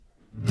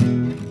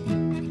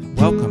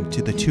Welcome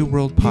to the Two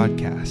World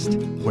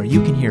Podcast, where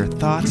you can hear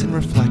thoughts and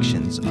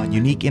reflections on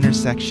unique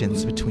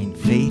intersections between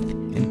faith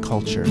and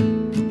culture.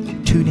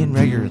 Tune in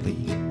regularly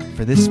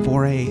for this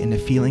foray into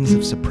feelings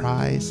of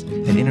surprise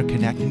and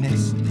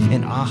interconnectedness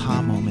and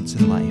aha moments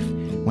in life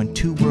when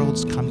two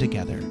worlds come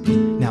together.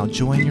 Now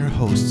join your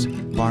hosts,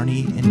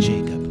 Barney and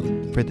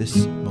Jacob, for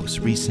this most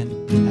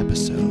recent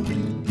episode.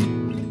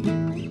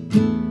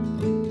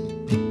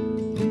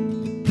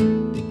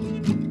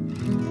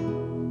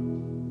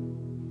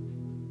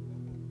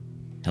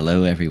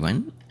 Hello,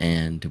 everyone,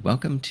 and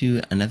welcome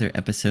to another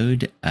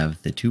episode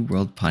of the Two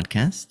World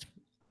Podcast.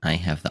 I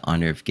have the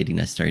honor of getting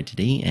us started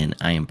today, and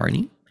I am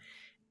Barney,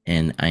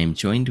 and I am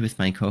joined with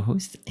my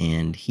co-host,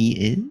 and he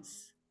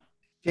is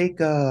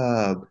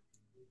Jacob.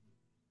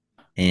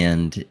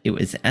 And it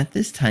was at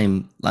this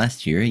time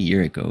last year, a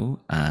year ago,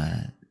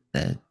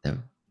 the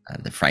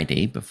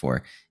Friday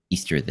before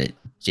Easter, that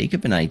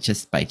Jacob and I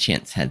just by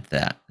chance had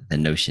the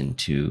notion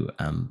to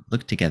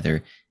look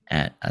together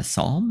at a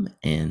psalm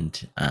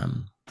and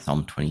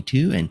Psalm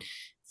 22 and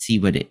see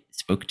what it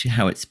spoke to,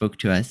 how it spoke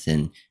to us,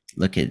 and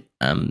look at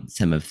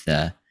some of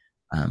the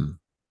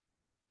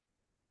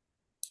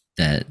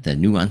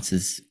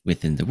nuances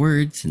within the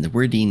words and the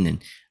wording,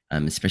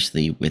 and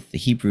especially with the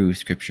Hebrew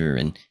scripture,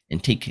 and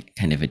take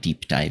kind of a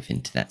deep dive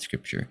into that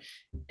scripture.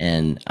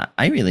 And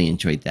I really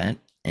enjoyed that,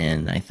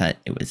 and I thought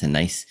it was a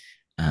nice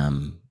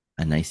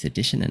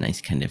addition, a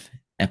nice kind of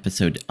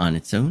episode on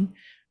its own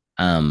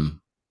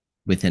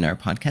within our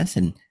podcast.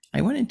 And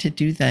I wanted to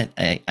do that.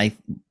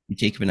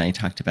 Jacob and I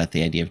talked about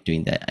the idea of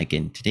doing that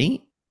again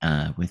today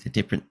with a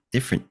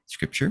different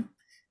scripture.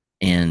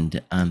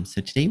 And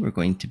so today we're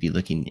going to be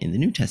looking in the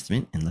New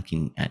Testament and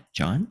looking at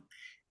John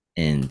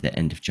and the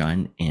end of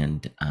John.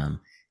 And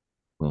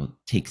we'll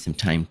take some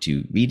time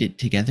to read it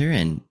together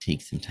and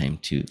take some time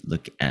to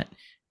look at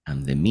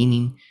the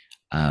meaning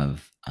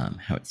of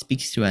how it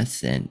speaks to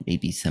us, and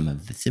maybe some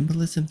of the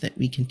symbolism that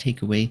we can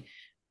take away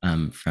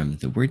from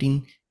the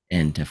wording.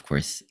 And of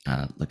course,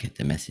 look at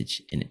the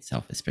message in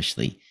itself,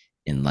 especially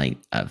in light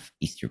of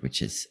Easter,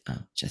 which is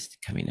just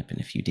coming up in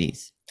a few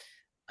days.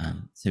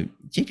 So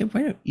Jacob,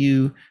 why don't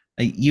you,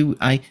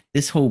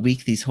 this whole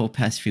week, these whole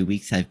past few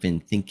weeks, I've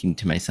been thinking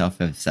to myself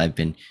as I've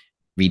been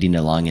reading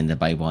along in the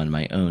Bible on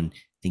my own,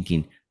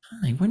 thinking,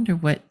 I wonder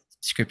what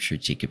scripture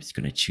Jacob's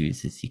going to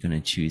choose. Is he going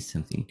to choose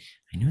something?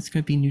 I know it's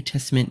going to be New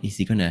Testament. Is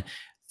he going to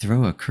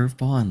throw a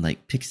curveball and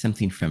like pick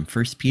something from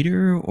First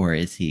Peter, or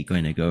is he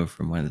going to go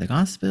from one of the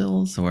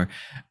Gospels, or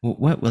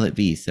what will it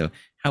be? So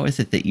how is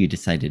it that you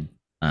decided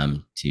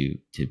to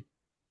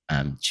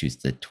choose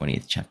the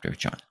 20th chapter of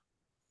John?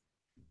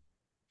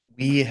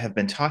 We have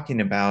been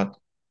talking about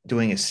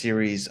doing a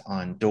series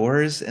on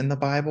doors in the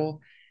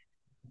Bible,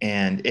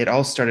 and it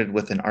all started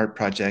with an art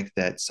project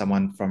that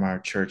someone from our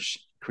church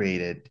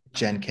created,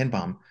 Jen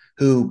Kinbaum,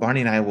 who Barney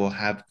and I will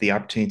have the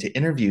opportunity to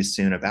interview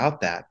soon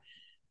about that.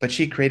 But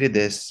she created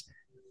this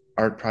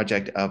art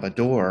project of a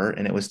door,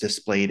 and it was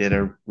displayed at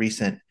a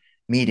recent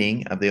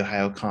meeting of the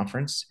Ohio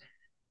Conference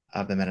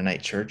of the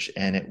Mennonite Church.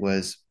 And it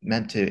was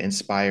meant to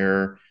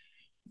inspire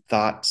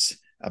thoughts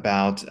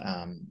about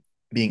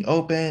being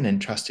open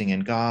and trusting in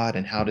God,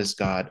 and how does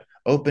God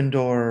open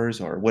doors,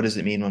 or what does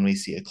it mean when we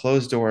see a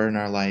closed door in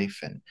our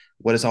life, and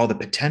what is all the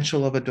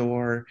potential of a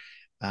door.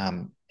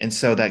 And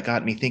so that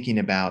got me thinking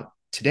about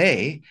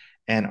today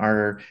and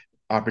our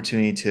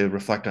opportunity to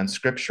reflect on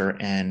scripture.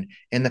 And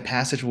in the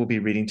passage we'll be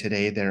reading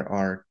today, there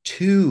are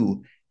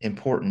two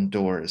important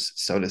doors,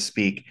 so to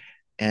speak,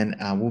 and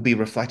we'll be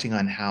reflecting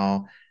on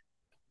how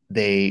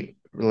they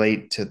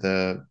relate to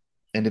the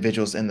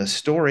individuals in the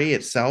story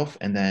itself,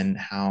 and then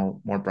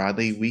how more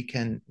broadly we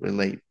can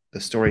relate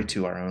the story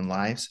to our own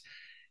lives.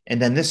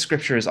 And then this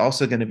scripture is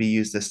also going to be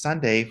used this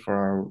Sunday for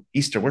our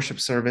Easter worship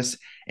service,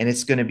 and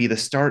it's going to be the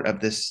start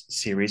of this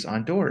series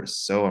on doors.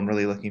 So I'm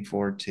really looking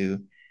forward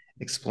to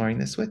exploring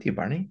this with you,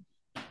 Barney.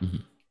 Mm-hmm.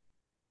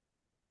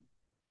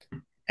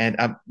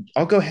 And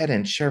I'll go ahead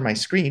and share my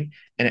screen,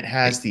 and it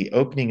has the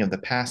opening of the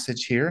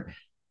passage here.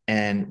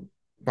 And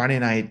Barney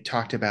and I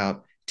talked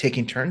about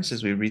taking turns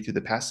as we read through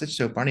the passage.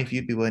 So Barney, if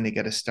you'd be willing to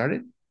get us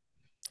started.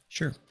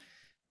 Sure.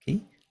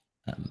 Okay.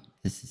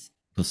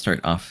 We'll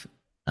start off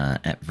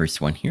at verse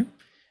 1 here.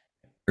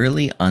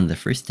 Early on the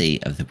first day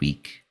of the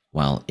week,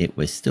 while it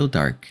was still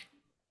dark,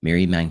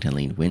 Mary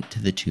Magdalene went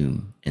to the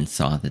tomb and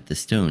saw that the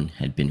stone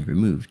had been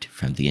removed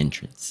from the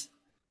entrance.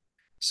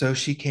 So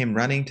she came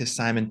running to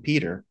Simon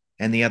Peter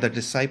and the other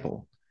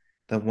disciple,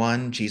 the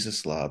one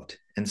Jesus loved,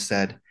 and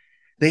said,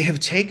 "They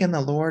have taken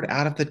the Lord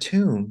out of the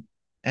tomb,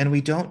 and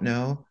we don't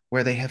know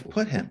where they have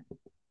put him."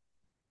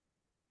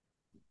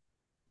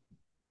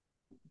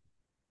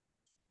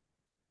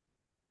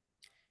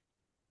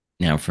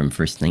 Now from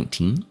verse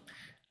 19.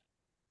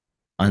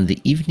 On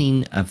the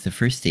evening of the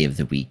first day of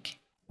the week,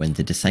 when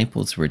the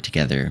disciples were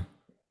together,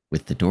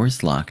 with the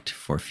doors locked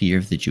for fear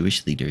of the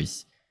Jewish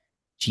leaders,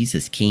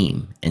 Jesus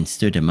came and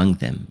stood among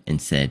them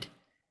and said,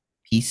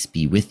 "Peace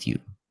be with you."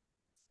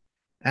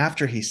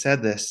 After he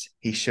said this,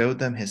 he showed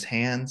them his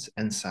hands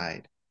and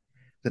side.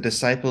 The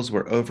disciples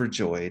were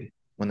overjoyed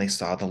when they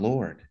saw the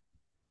Lord.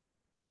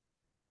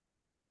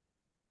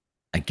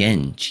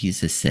 Again,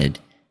 Jesus said,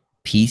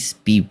 "Peace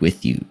be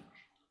with you.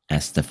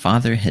 As the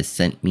Father has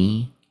sent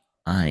me,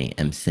 I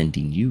am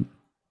sending you."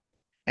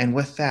 And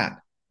with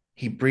that,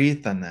 he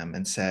breathed on them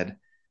and said,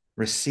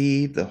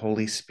 "Receive the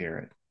Holy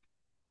Spirit."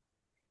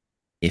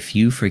 If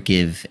you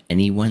forgive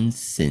anyone's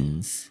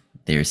sins,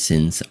 their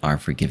sins are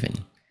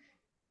forgiven.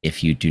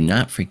 If you do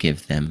not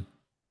forgive them,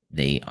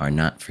 they are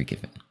not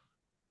forgiven.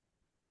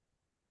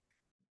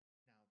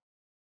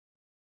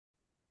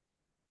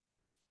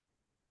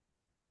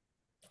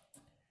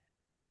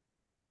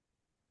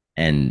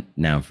 And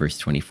now, verse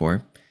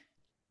 24.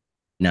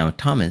 Now,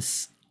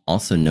 Thomas,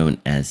 also known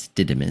as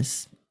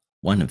Didymus,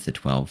 one of the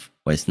 12,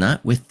 was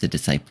not with the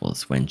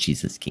disciples when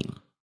Jesus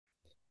came.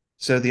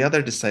 So the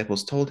other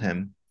disciples told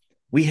him,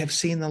 "We have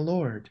seen the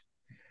Lord."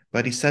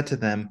 But he said to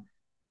them,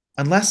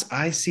 "Unless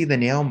I see the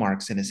nail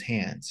marks in his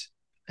hands,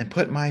 and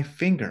put my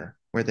finger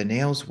where the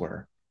nails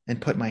were,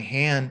 and put my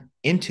hand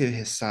into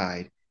his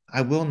side,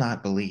 I will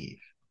not believe."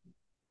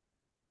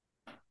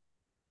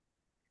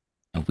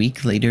 A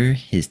week later,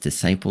 his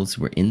disciples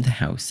were in the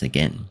house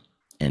again,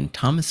 and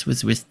Thomas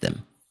was with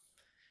them.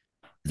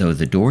 Though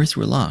the doors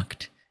were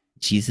locked,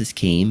 Jesus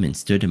came and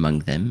stood among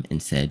them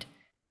and said,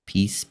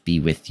 "Peace be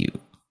with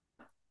you."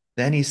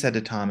 Then he said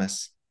to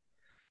Thomas,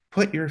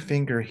 "Put your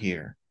finger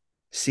here.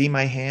 See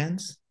my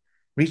hands?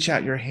 Reach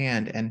out your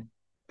hand and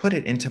put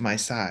it into my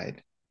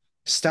side.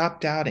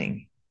 Stop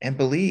doubting and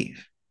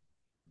believe."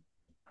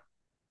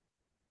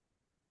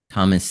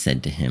 Thomas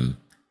said to him,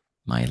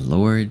 "My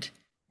Lord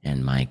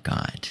and my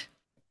God."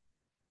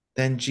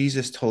 Then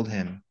Jesus told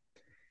him,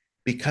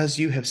 "Because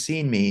you have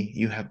seen me,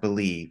 you have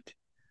believed.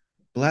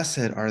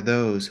 Blessed are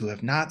those who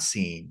have not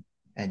seen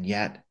and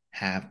yet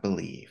have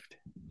believed."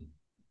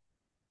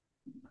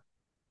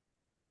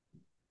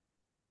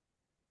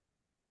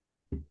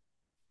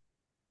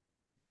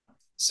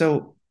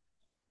 So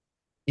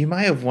you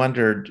might have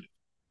wondered,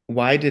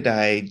 why did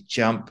I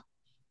jump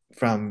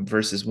from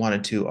verses 1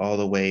 and 2 all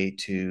the way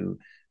to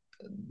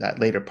that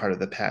later part of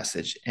the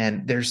passage?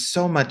 And there's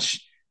so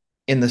much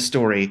in the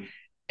story,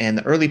 and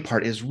the early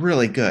part is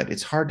really good.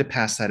 It's hard to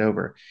pass that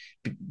over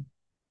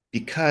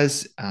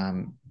because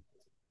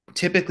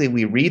typically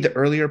we read the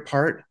earlier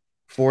part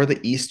for the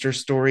Easter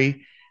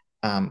story.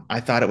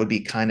 I thought it would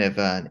be kind of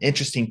an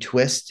interesting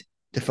twist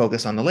to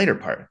focus on the later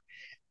part.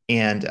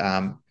 And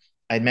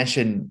I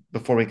mentioned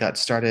before we got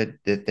started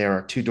that there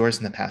are two doors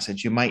in the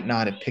passage. You might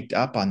not have picked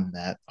up on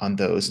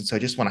those. And so I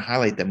just want to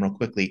highlight them real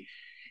quickly.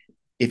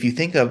 If you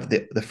think of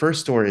the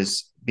first door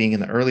as being in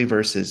the early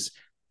verses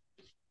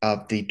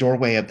of the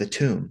doorway of the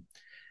tomb,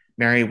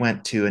 Mary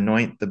went to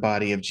anoint the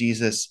body of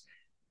Jesus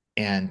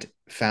and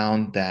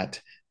found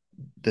that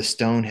the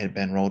stone had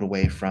been rolled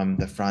away from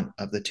the front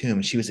of the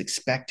tomb. She was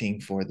expecting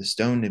for the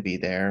stone to be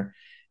there,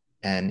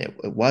 and it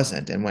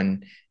wasn't. And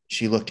when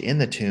she looked in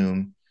the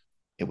tomb,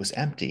 it was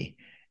empty.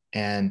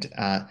 And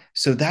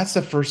so that's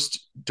the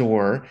first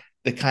door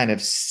that kind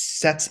of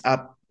sets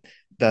up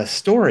the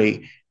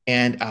story.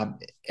 And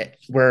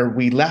where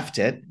we left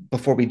it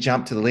before we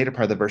jumped to the later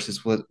part of the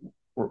verses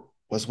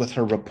was with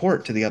her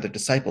report to the other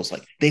disciples.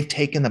 Like, they've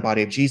taken the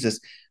body of Jesus.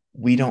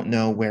 We don't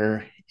know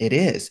where it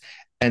is.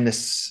 And this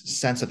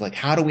sense of like,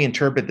 how do we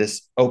interpret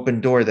this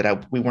open door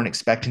that we weren't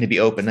expecting to be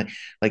open?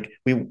 Like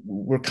we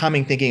were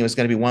coming thinking it was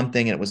going to be one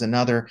thing and it was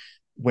another.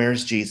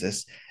 Where's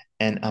Jesus?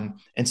 And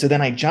so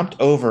then I jumped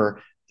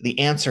over the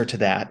answer to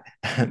that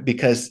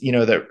because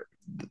the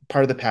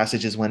part of the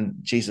passage is when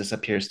Jesus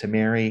appears to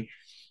Mary.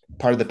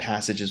 Part of the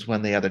passage is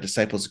when the other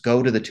disciples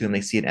go to the tomb,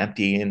 they see it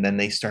empty, and then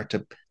they start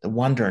to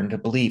wonder and to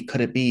believe,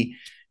 could it be?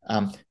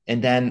 And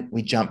then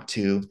we jump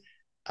to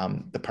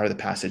the part of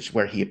the passage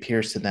where he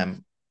appears to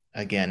them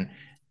again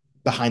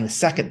behind the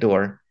second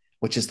door,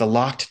 which is the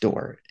locked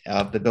door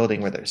of the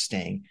building where they're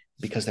staying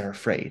because they're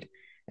afraid.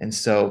 And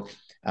so,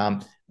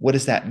 what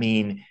does that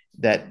mean?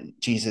 That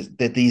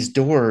these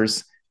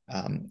doors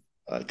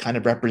kind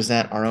of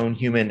represent our own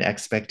human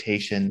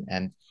expectation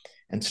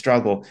and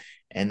struggle,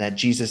 and that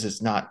Jesus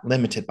is not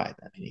limited by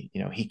them.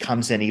 He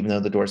comes in even though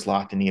the door's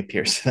locked, and he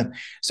appears to them.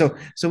 So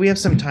we have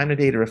some time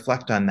today to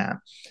reflect on that.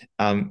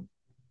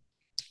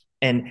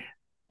 And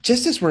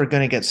just as we're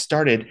going to get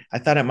started, I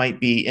thought it might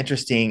be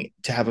interesting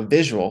to have a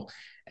visual.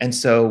 And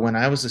so when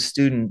I was a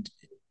student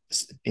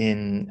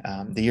in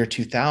the year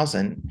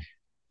 2000,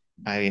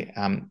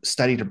 I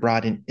studied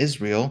abroad in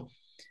Israel,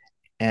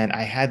 and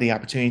I had the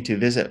opportunity to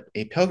visit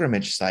a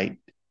pilgrimage site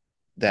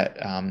that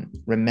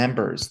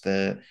remembers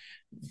the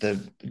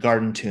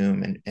garden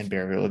tomb and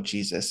burial of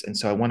Jesus. And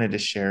so I wanted to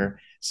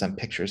share some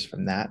pictures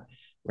from that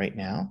right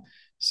now.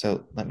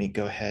 So let me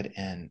go ahead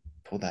and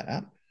pull that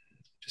up.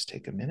 Just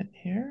take a minute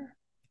here.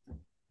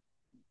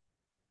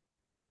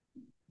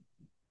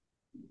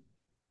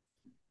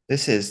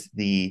 This is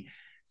the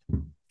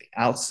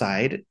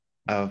outside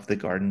of the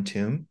garden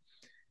tomb,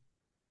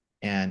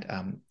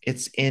 and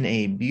it's in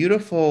a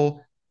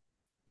beautiful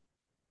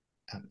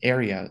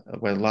area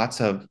where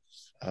lots of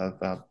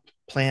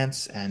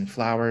plants and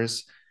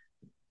flowers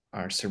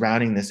are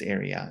surrounding this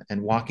area.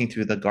 And walking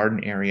through the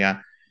garden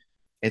area,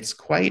 it's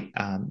quite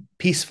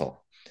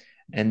peaceful.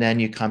 And then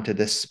you come to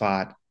this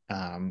spot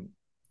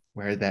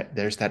where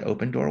there's that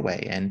open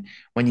doorway. And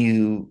when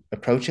you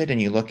approach it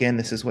and you look in,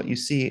 this is what you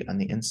see on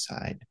the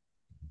inside.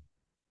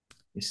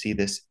 You see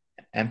this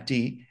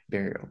empty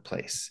burial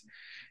place.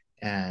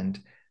 And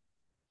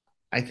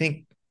I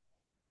think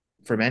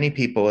for many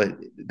people,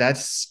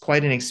 that's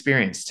quite an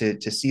experience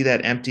to see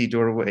that empty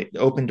doorway,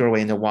 open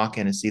doorway, and to walk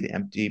in and see the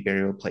empty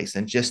burial place,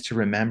 and just to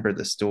remember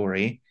the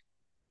story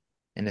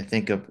and to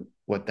think of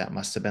what that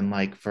must have been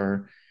like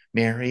for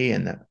Mary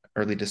and the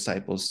early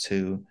disciples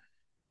to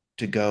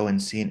go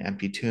and see an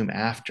empty tomb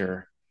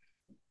after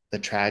the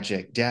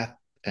tragic death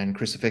and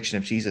crucifixion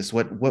of Jesus.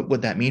 What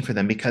would that mean for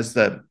them? Because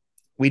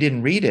we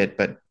didn't read it,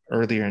 but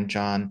earlier in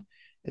John,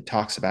 it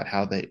talks about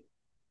how they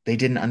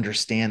didn't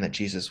understand that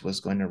Jesus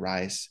was going to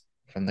rise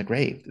from the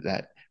grave.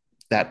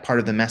 That part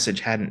of the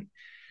message hadn't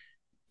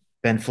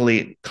been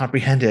fully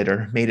comprehended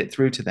or made it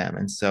through to them.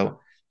 And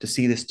so to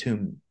see this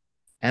tomb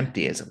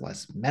empty as it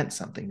was meant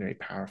something very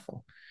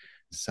powerful.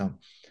 So,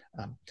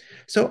 um,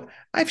 so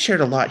I've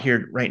shared a lot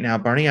here right now,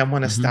 Barney. I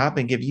want to Mm-hmm. stop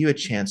and give you a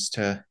chance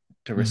to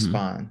Mm-hmm.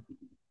 respond.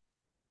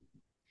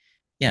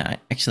 Yeah,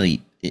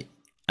 actually,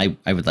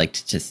 I would like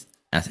to just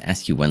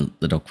ask you one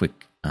little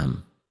quick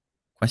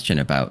question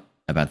about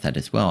that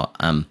as well.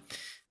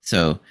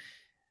 So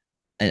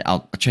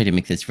I'll try to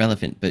make this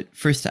relevant, but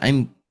first,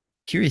 I'm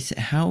curious.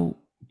 How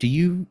do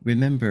you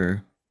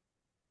remember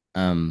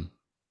um,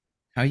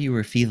 how you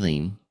were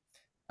feeling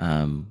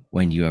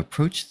when you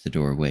approached the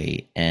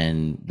doorway,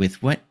 and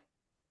with what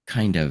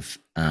kind of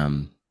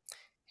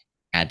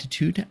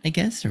attitude, I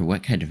guess, or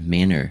what kind of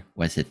manner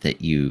was it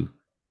that you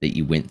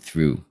went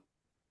through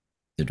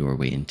the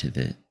doorway into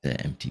the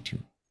empty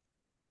tomb?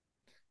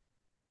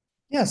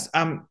 Yes,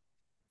 I'm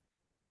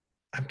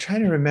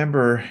trying to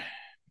remember.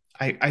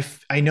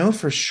 I know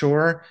for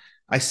sure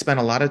I spent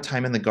a lot of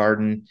time in the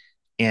garden,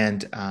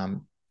 and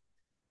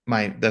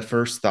my the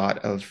first thought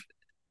of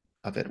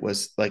it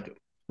was like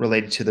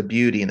related to the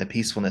beauty and the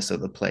peacefulness of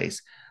the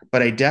place.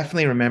 But I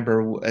definitely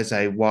remember as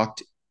I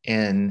walked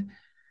in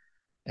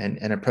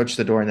and approached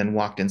the door and then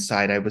walked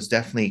inside, I was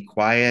definitely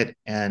quiet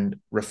and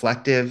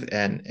reflective,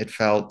 and it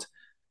felt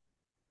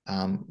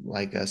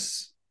like a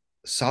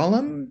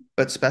solemn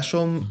but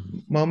special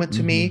moment to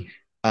Mm-hmm. me.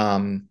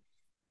 Um,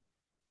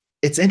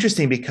 it's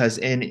interesting because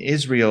in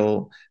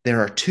Israel, there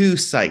are two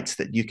sites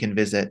that you can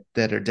visit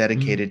that are Mm-hmm.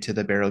 dedicated to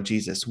the burial of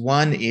Jesus.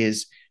 One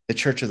is the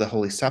Church of the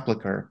Holy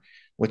Sepulchre,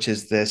 which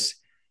is this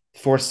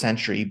fourth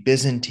century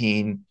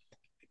Byzantine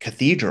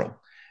cathedral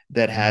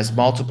that has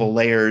multiple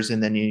layers.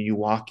 And then you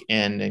walk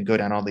in and go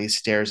down all these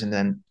stairs. And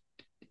then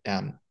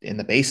in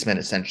the basement,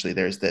 essentially,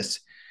 there's this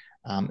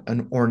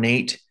an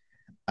ornate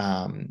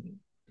um,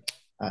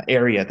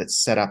 area that's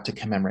set up to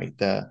commemorate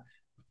the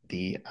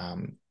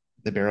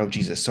the burial of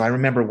Jesus. So I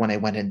remember when I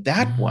went in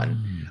that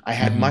one, I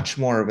had Mm-hmm. much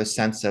more of a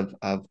sense of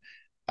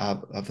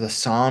the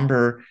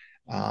somber,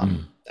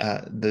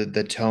 Mm-hmm.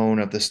 the tone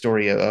of the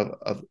story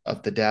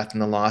of the death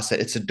and the loss.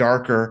 It's a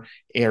darker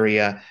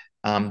area.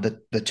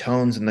 The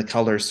tones and the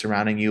colors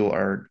surrounding you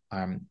are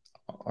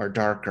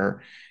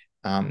darker,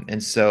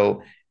 and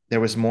so there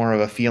was more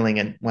of a feeling.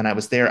 And when I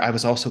was there, I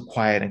was also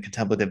quiet and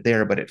contemplative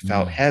there, but it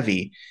felt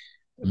heavy.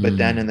 But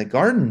then in Mm-hmm. the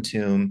garden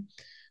tomb,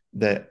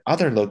 the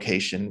other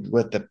location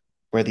with the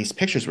where these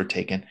pictures were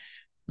taken,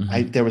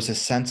 I there was a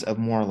sense of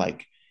more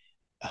like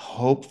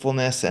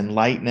hopefulness and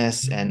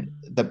lightness, and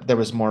there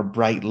was more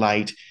bright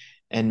light,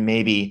 and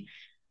maybe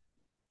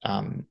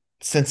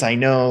since I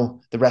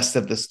know the rest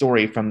of the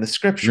story from the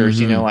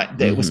scriptures,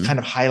 Mm-hmm. it was Mm-hmm. kind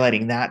of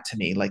highlighting that to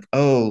me, like,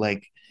 oh,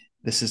 like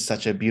this is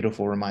such a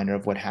beautiful reminder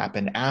of what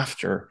happened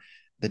after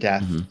the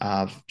death Mm-hmm.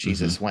 of Mm-hmm.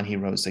 Jesus when he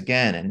rose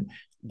again, and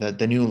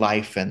the new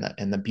life and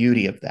the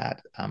beauty of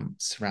that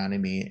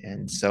surrounding me.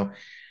 And so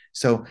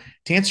to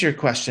answer your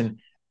question,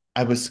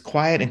 I was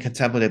quiet and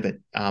contemplative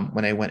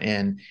when I went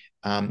in,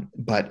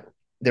 but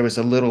there was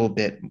a little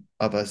bit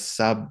of a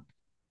subtext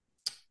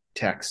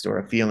or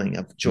a feeling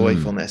of Mm-hmm.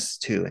 joyfulness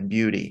too and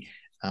beauty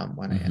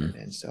when I Mm-hmm. entered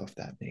in. So if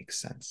that makes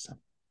sense. So.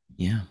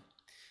 Yeah.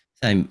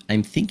 So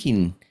I'm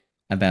thinking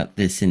about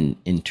this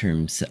in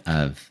terms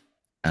of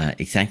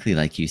exactly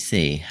like you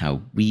say,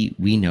 how we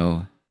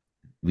know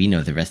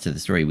the rest of the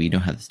story. We know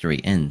how the story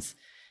ends,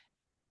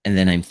 and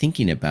then I'm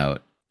thinking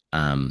about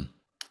um,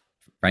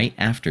 right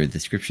after the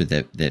scripture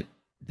that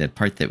the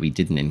part that we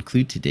didn't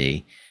include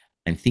today.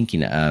 I'm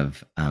thinking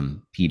of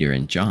Peter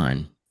and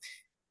John,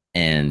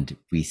 and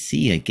we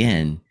see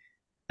again.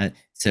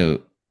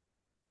 So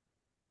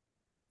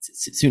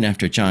soon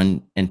after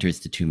John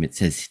enters the tomb, it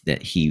says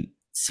that he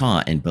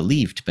saw and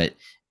believed, but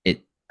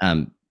it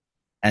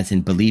as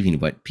in believing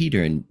what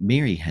Peter and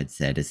Mary had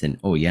said, as in,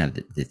 oh yeah,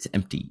 it's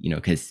empty,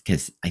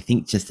 because I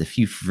think just a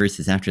few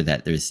verses after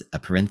that, there's a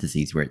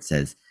parenthesis where it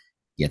says,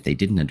 yet they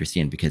didn't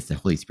understand because the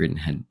Holy Spirit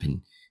hadn't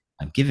been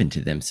given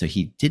to them, so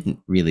he didn't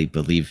really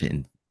believe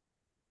in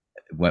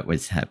what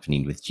was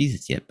happening with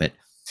Jesus yet. But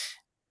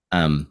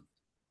um,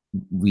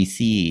 we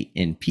see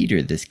in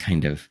Peter this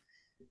kind of,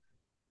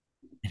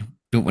 I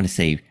don't want to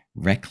say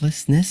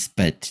recklessness,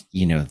 but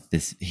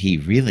this he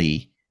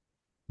really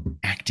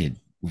acted.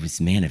 was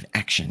a man of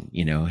action.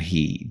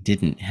 He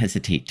didn't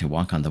hesitate to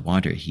walk on the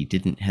water. He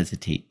didn't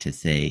hesitate to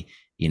say,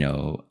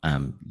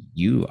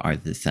 you are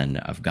the Son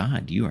of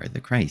God. You are the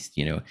Christ.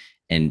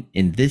 And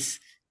in this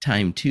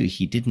time too,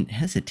 he didn't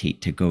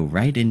hesitate to go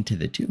right into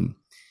the tomb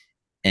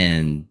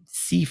and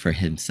see for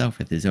himself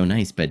with his own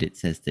eyes. But it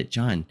says that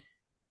John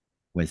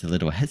was a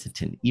little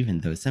hesitant, even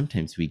though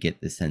sometimes we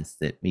get the sense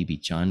that maybe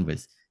John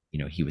was,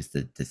 he was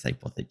the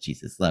disciple that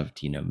Jesus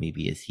loved.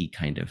 Maybe is he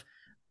kind of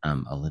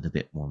a little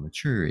bit more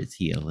mature? Is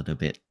he a little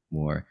bit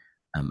more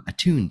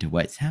attuned to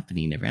what's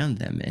happening around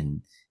them?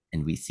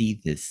 And we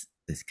see this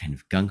kind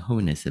of gung ho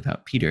ness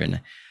about Peter, and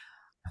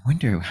I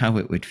wonder how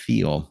it would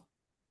feel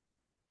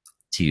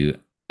to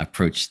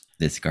approach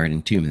this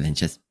garden tomb and then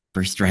just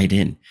burst right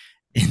in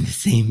the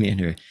same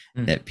manner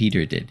Mm. that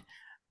Peter did.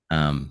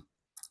 Um,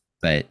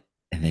 but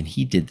and then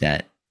he did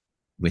that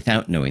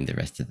without knowing the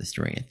rest of the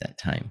story at that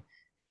time.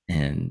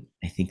 And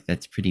I think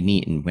that's pretty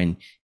neat. And when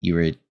you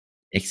were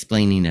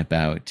explaining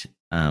about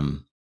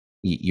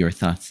your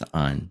thoughts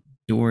on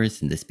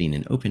doors and this being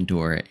an open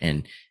door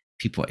and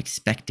people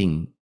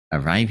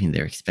arriving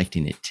there,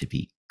 expecting it to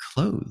be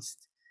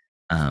closed,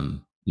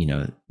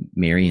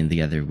 Mary and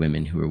the other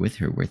women who were with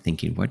her were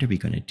thinking, what are we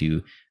going to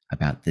do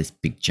about this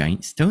big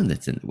giant stone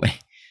that's in the way?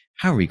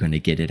 How are we going to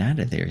get it out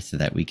of there so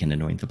that we can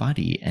anoint the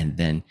body? And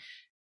then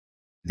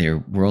their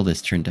world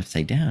is turned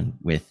upside down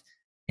with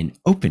an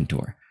open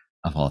door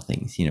of all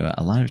things.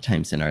 A lot of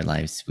times in our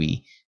lives,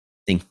 we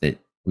think that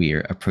we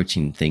are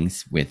approaching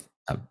things with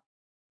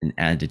an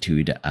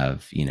attitude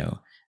of,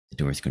 the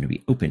door is going to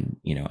be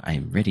open.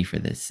 I'm ready for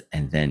this.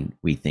 And then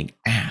we think,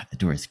 the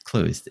door is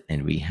closed.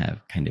 And we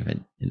have kind of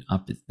an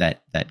opposite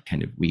that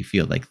kind of, we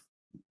feel like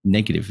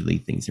negatively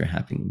things are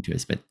happening to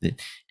us. But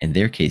in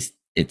their case,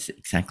 it's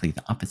exactly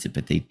the opposite,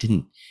 but they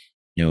didn't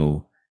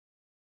know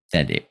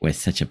that it was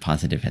such a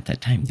positive at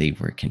that time. They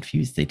were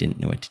confused. They didn't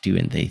know what to do.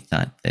 And they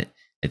thought that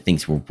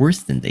things were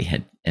worse than they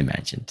had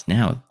imagined.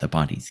 Now the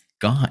body's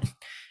gone.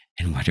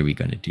 And what are we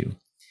going to do?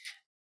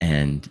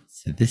 And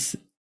so this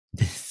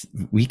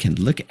we can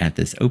look at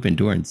this open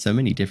door in so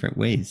many different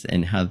ways,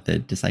 and how the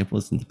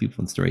disciples and the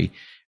people in the story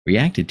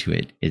reacted to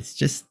it. It's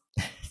just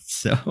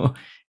so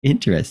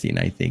interesting,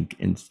 I think,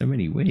 in so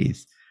many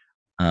ways.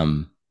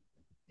 Um,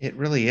 It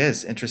really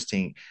is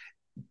interesting.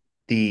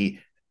 The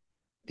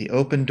the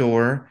open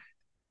door,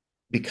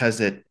 because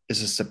it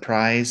is a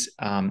surprise,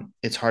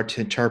 it's hard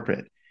to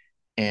interpret.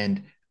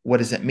 And what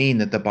does it mean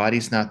that the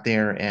body's not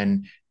there?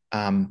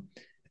 Um,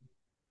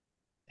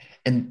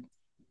 and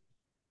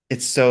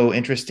it's so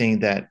interesting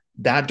that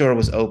that door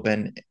was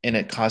open and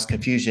it caused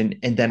confusion.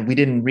 And then we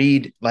didn't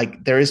read,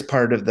 like, there is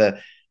part of the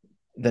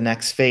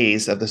next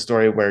phase of the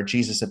story where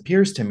Jesus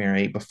appears to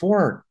Mary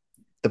before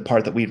the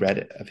part that we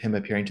read of him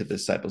appearing to the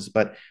disciples.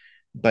 But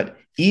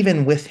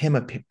even with him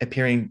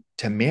appearing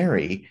to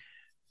Mary,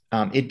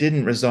 it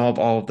didn't resolve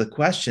all of the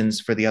questions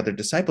for the other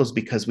disciples,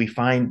 because we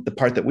find the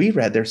part that we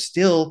read, they're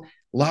still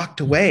locked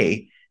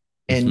away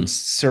in mhm,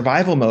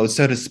 survival mode,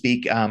 so to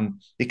speak,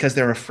 because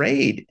they're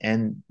afraid,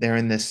 and they're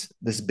in this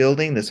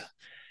building,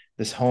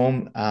 this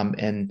home,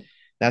 and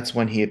that's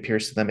when he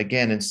appears to them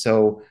again. And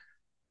so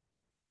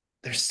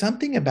there's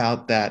something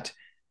about that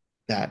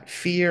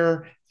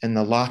fear and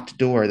the locked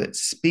door that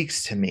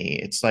speaks to me.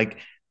 It's like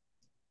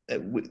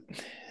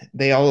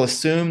they all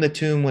assumed the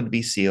tomb would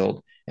be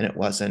sealed, and it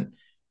wasn't.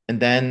 And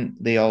then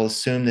they all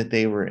assumed that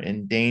they were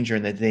in danger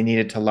and that they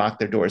needed to lock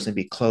their doors and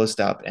be closed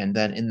up. And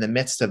then in the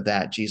midst of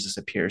that, Jesus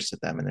appears to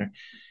them. And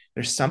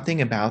there's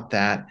something about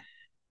that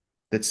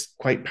that's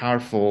quite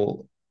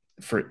powerful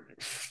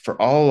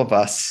for all of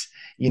us,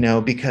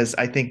 because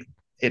I think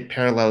it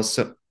parallels.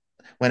 So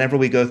whenever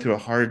we go through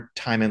a hard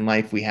time in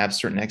life, we have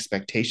certain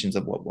expectations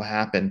of what will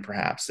happen,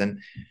 perhaps, and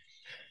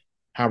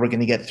how we're going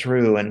to get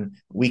through. And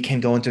we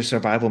can go into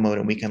survival mode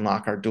and we can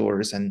lock our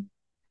doors. And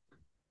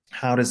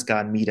how does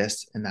God meet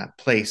us in that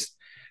place?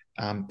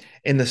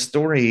 In the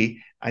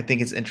story, I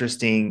think it's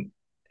interesting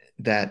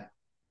that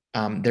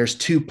there's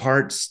two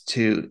parts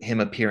to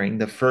him appearing.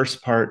 The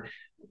first part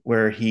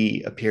where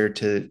he appeared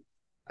to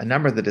a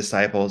number of the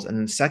disciples, and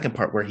then the second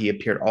part where he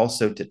appeared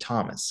also to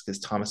Thomas, because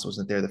Thomas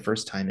wasn't there the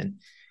first time. And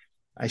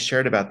I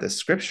shared about this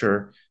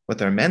scripture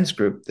with our men's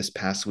group this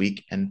past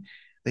week, and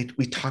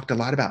we talked a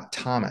lot about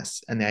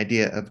Thomas and the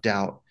idea of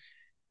doubt.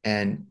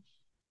 And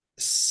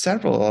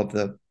several of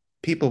the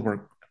people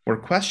were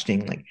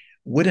questioning, like,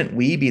 wouldn't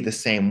we be the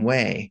same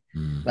way?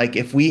 mm, Like,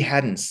 if we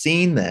hadn't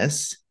seen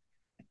this,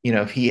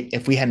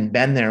 if we hadn't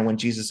been there when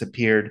Jesus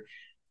appeared,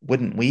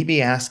 wouldn't we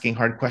be asking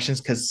hard questions?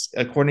 Because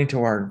according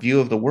to our view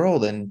of the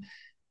world and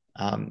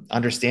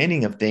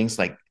understanding of things,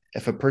 like,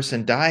 if a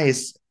person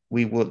dies,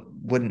 we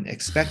wouldn't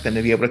expect them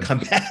to be able to come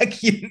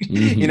back. You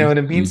know mhm, what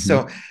I mean? mhm,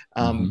 So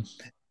um, mhm,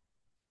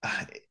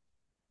 uh,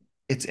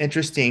 it's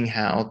interesting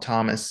how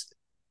Thomas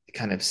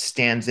kind of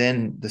stands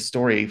in the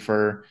story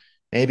for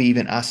maybe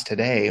even us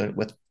today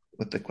with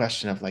the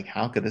question of, like,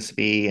 how could this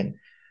be? And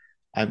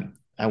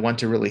I want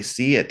to really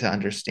see it to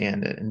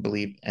understand it and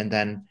believe. And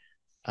then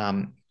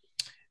um,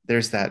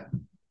 there's that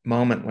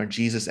moment where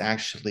Jesus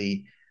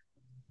actually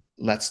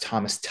lets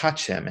Thomas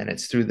touch him. And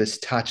it's through this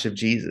touch of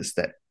Jesus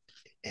that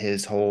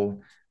his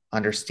whole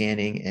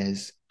understanding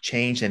is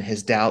changed, and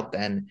his doubt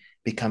then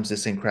becomes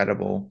this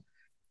incredible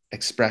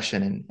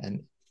expression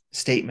and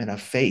statement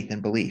of faith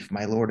and belief,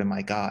 my Lord and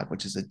my God,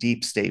 which is a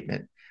deep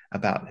statement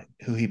about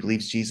who he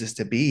believes Jesus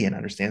to be and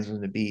understands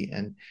him to be.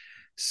 And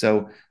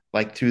so,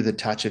 like through the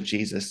touch of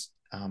Jesus,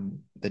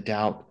 the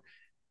doubt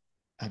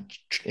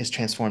is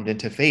transformed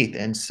into faith.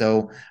 And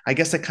so, I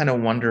guess I kind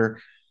of wonder,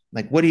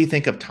 like, what do you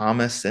think of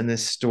Thomas in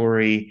this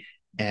story,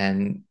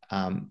 and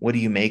what do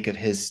you make of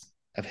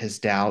his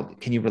doubt?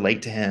 Can you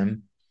relate to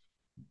him?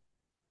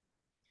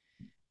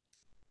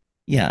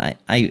 Yeah,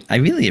 I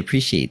really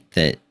appreciate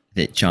that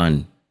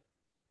John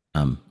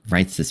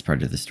writes this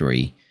part of the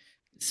story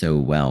so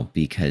well,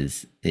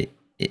 because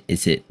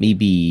is it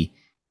maybe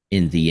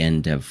in the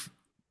end of,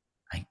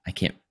 I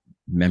can't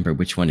remember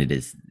which one it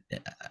is,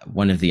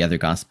 one of the other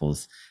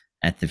gospels,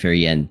 at the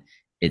very end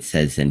it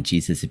says, and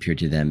Jesus appeared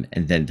to them,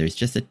 and then there's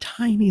just a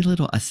tiny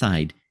little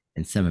aside,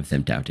 and some of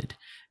them doubted.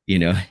 You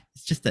know,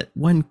 it's just that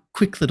one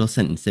quick little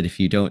sentence that if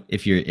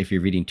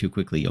you're reading too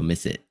quickly, you'll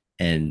miss it.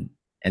 And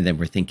then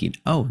we're thinking,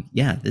 oh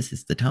yeah, this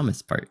is the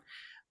Thomas part.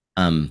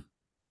 Um,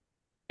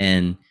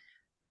 and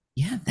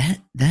yeah,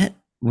 that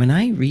when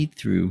I read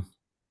through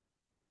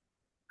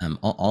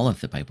all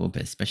of the Bible,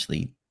 but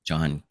especially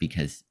John,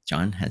 because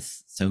John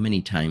has so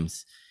many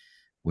times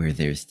where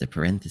there's the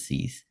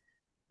parentheses,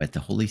 but the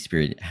Holy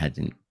Spirit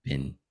hadn't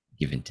been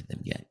given to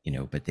them yet,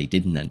 but they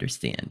didn't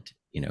understand,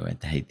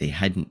 and they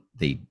hadn't,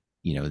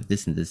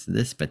 this and this and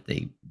this, but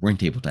they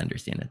weren't able to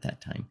understand at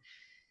that time.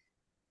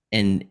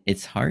 And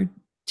it's hard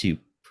to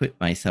put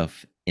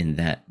myself in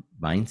that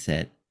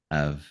mindset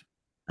of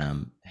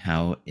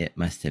how it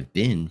must have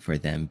been for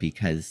them,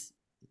 because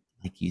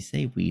like you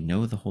say, we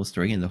know the whole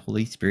story and the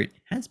Holy Spirit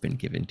has been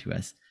given to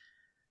us.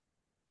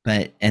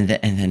 But and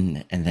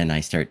then I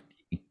start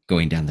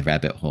going down the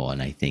rabbit hole,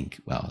 and I think,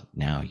 well,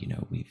 now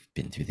we've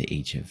been through the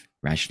age of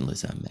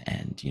rationalism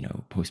and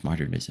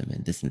postmodernism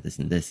and this and this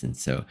and this, and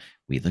so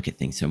we look at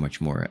things so much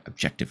more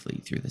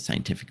objectively through the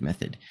scientific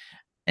method.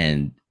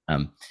 And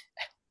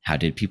how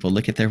did people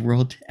look at their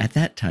world at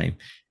that time?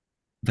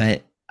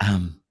 But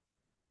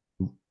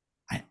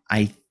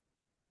I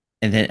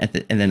and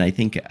then I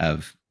think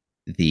of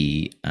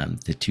the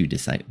two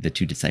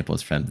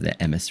disciples from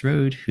the Emmaus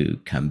Road who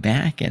come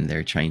back, and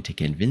they're trying to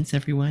convince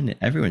everyone.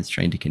 Everyone's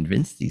trying to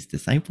convince these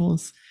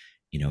disciples,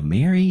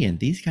 Mary and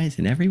these guys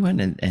and everyone,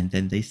 and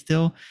then they're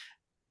still,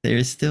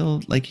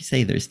 like you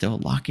say, they're still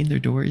locking their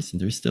doors,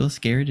 and they're still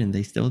scared, and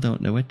they still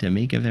don't know what to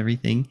make of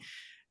everything,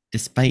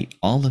 despite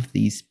all of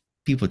these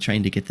people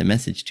trying to get the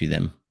message to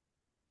them.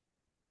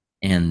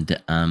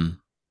 And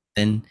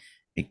then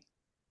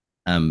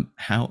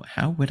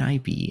how would I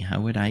be?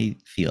 How would I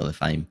feel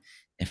if I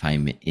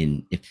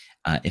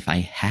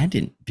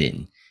hadn't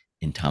been,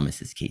 in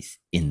Thomas's case,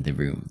 in the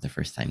room the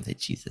first time that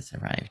Jesus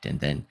arrived, and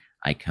then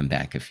I come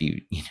back a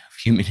few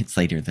minutes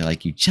later, they're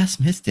like, you just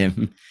missed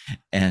him.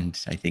 And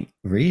I think,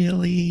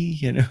 really,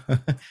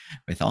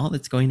 with all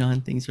that's going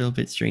on, things are a little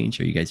bit strange.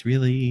 Are you guys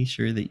really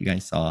sure that you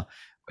guys saw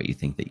what you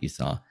think that you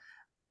saw?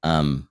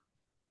 I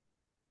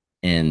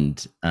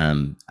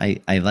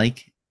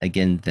like,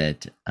 again,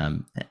 that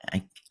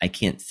I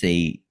can't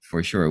say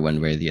for sure one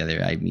way or the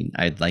other. I mean,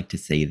 I'd like to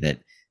say that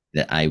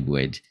I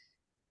would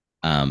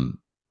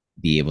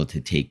be able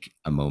to take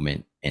a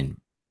moment and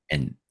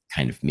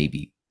kind of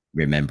maybe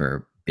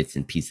remember bits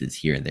and pieces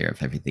here and there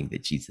of everything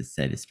that Jesus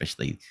said,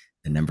 especially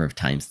the number of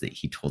times that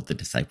he told the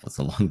disciples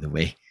along the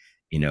way,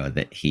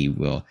 that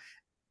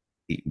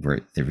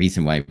the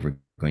reason why we're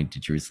going to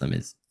Jerusalem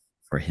is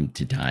for him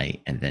to die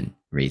and then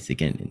raise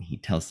again. And he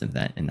tells them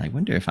that. And I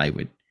wonder if I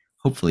would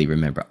hopefully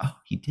remember, oh,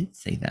 he did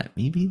say that.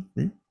 Maybe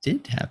that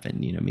did happen.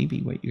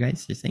 Maybe what you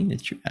guys are saying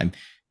is true.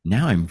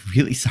 I'm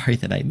really sorry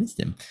that I missed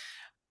him.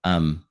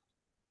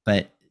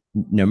 But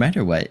no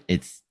matter what,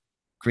 it's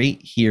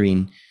great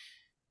hearing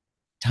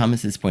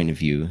Thomas's point of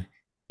view,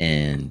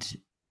 and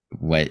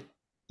what,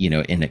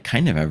 in a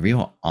kind of a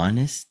real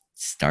honest,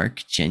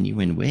 stark,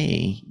 genuine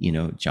way,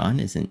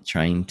 John isn't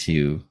trying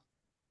to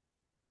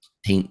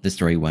paint the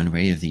story one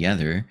way or the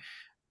other,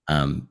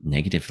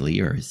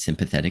 negatively or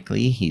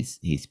sympathetically.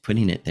 He's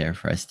putting it there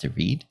for us to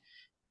read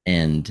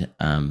and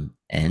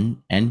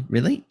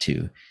relate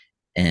to,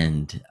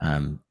 and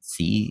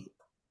see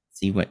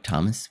what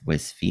Thomas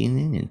was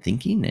feeling and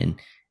thinking. And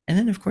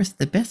then, of course,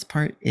 the best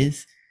part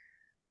is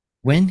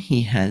when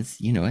he has,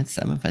 as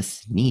some of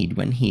us need,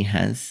 when he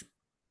has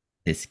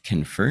this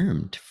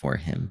confirmed for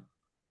him,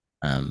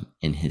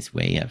 in his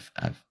way of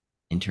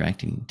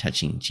interacting,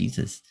 touching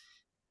Jesus,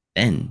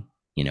 then,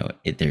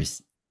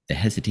 there's, the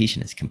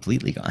hesitation is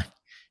completely gone.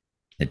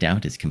 The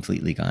doubt is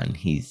completely gone.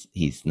 He's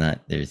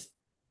not, there's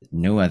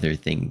no other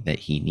thing that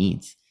he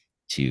needs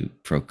to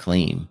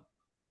proclaim,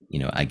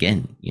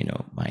 again,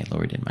 my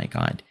Lord and my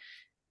God.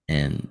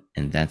 And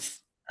that's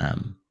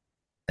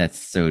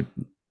so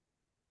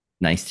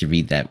nice to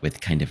read that with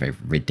kind of a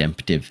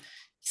redemptive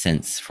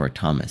sense for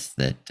Thomas,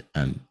 that,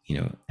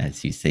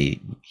 as you say,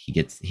 he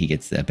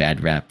gets a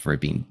bad rap for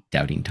being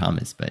doubting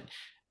Thomas, but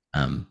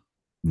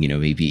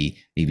maybe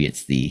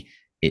it's the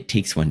it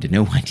takes one to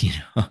know one.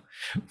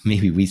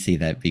 Maybe we say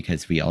that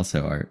because we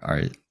also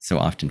are so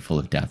often full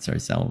of doubts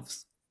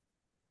ourselves.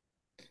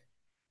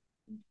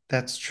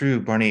 That's true,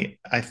 Barney.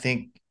 I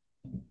think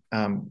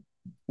um,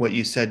 what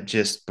you said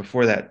just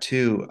before that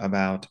too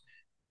about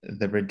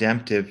the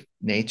redemptive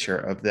nature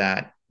of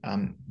that,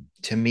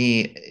 to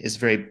me, is a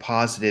very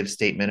positive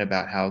statement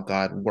about how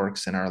God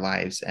works in our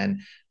lives. And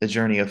the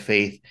journey of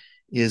faith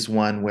is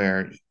one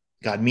where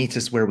God meets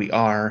us where we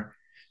are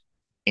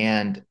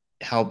and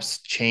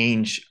helps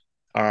change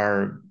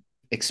our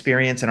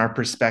experience and our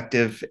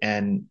perspective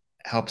and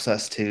helps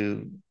us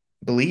to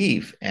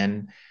believe.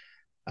 And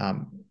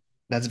um,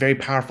 that's very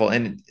powerful.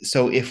 And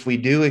so, if we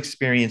do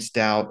experience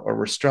doubt or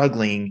we're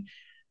struggling,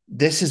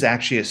 this is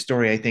actually a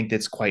story I think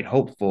that's quite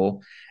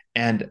hopeful.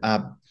 And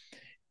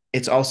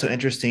it's also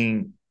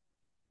interesting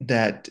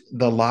that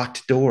the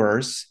locked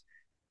doors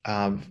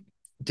um,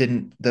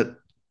 didn't the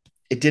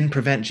it didn't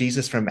prevent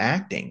Jesus from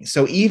acting.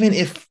 So even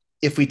if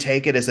we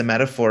take it as a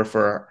metaphor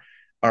for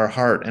our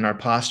heart and our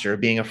posture,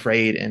 being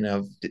afraid and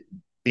of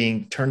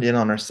being turned in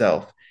on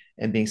ourselves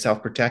and being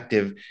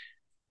self-protective,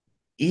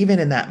 even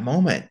in that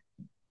moment,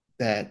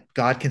 that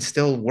God can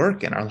still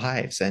work in our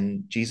lives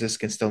and Jesus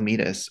can still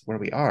meet us where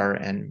we are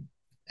and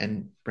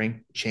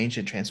bring change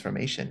and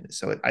transformation.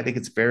 So I think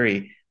it's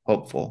very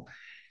hopeful.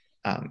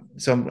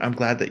 So I'm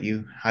glad that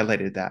you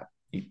highlighted that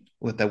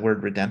with the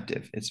word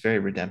redemptive. It's very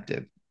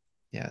redemptive.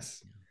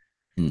 Yes.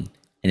 And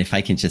and if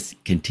I can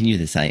just continue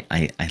this,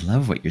 I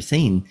love what you're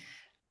saying,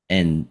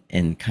 and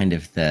kind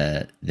of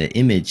the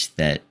image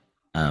that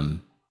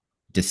um,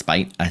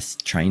 despite us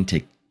trying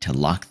to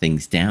lock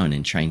things down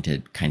and trying to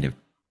kind of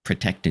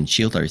protect and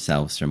shield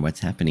ourselves from what's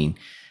happening,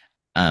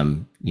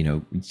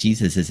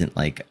 Jesus isn't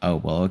like, oh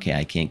well, okay,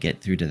 I can't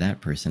get through to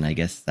that person. I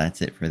guess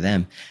that's it for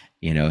them.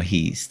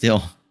 He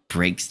still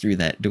breaks through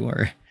that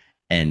door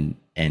and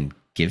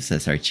gives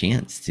us our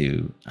chance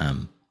to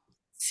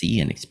see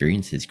and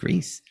experience His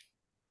grace.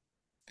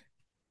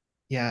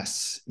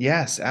 Yes.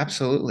 Yes,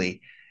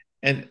 absolutely.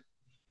 And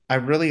I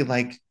really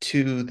like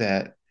too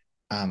that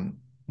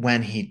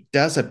when he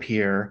does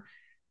appear,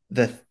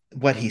 the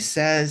what he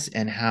says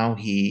and how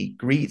he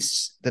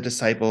greets the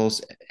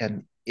disciples,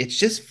 and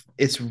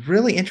it's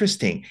really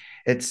interesting.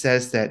 It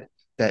says that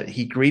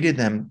he greeted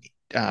them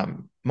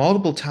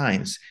multiple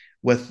times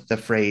with the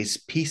phrase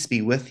 "Peace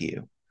be with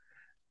you,"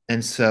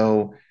 and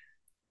so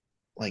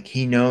like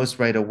he knows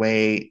right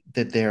away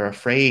that they're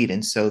afraid,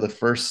 and so the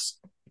first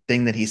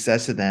thing that he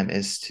says to them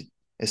is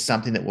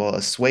something that will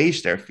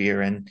assuage their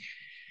fear and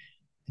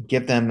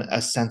give them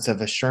a sense of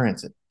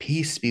assurance that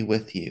peace be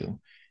with you.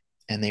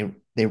 And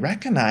they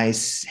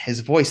recognize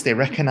his voice, they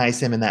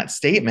recognize him in that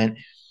statement,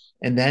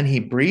 and then he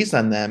breathes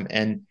on them,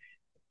 and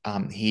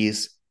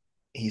he's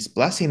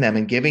blessing them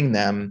and giving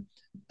them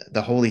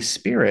the Holy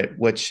Spirit,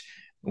 which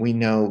we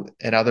know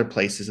at other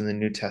places in the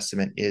New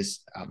Testament is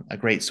a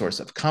great source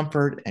of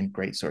comfort and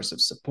great source of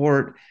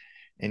support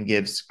and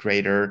gives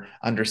greater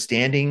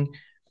understanding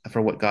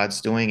for what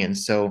God's doing. And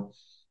so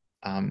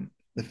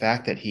the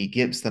fact that he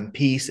gives them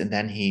peace and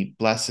then he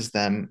blesses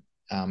them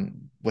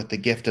with the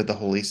gift of the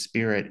Holy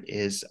Spirit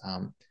is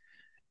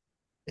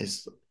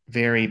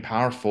very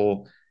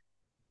powerful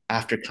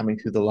after coming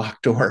through the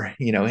locked door.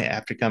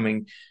 After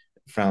coming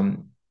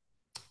from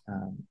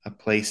a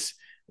place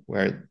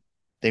where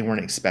they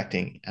weren't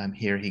expecting.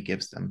 Here, he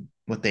gives them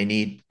what they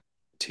need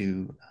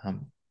to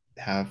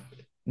have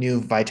new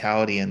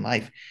vitality in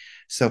life.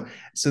 So,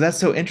 so that's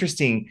so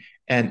interesting,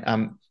 and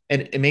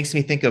it makes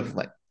me think of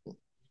like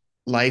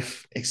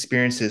life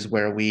experiences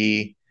where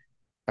we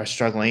are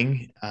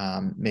struggling.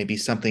 Maybe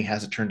something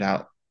hasn't turned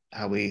out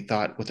how we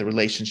thought with a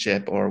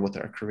relationship or with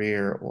our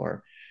career,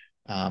 or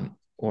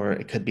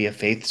it could be a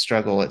faith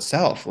struggle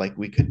itself. Like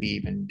we could be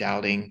even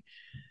doubting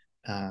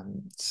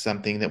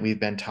something that we've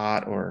been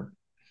taught or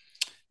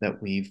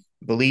that we've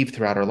believed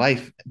throughout our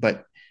life.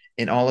 But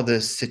in all of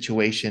those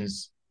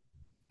situations,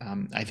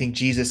 I think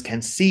Jesus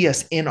can see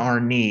us in our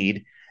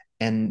need.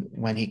 And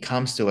when he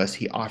comes to us,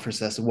 he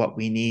offers us what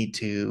we need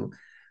to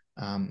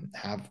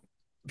have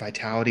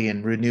vitality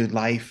and renewed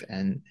life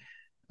and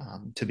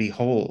to be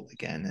whole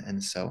again.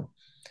 And so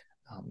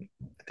I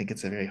think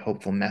it's a very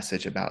hopeful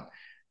message about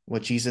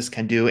what Jesus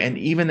can do. And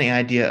even the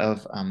idea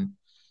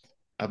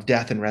of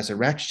death and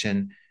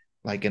resurrection,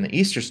 like in the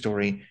Easter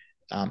story,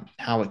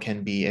 how it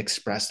can be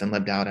expressed and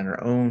lived out in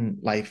our own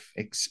life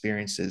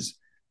experiences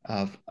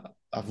of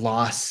of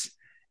loss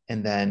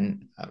and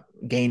then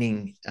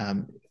gaining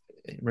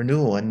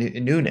renewal and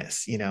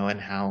newness, and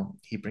how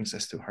he brings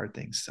us through hard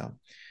things. So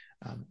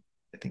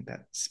I think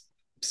that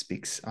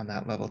speaks on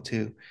that level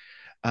too.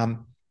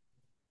 Um,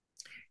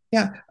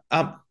 yeah.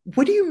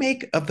 What do you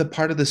make of the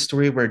part of the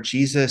story where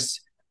Jesus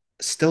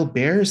still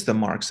bears the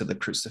marks of the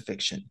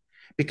crucifixion?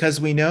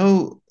 Because we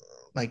know,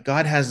 like,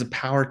 God has the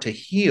power to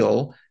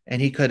heal,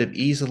 and he could have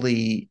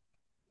easily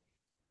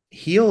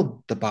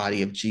healed the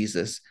body of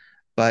Jesus.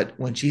 But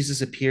when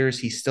Jesus appears,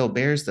 he still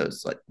bears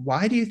those. Like,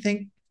 why do you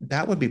think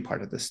that would be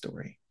part of the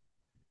story?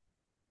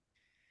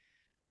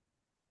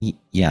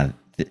 Yeah,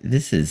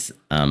 this is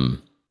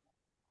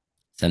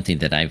something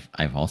that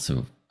I've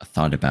also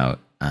thought about.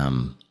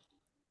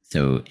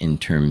 So in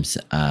terms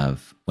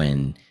of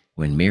when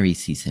Mary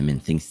sees him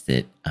and thinks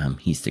that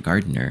he's the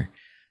gardener,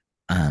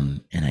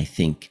 and I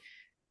think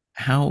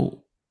how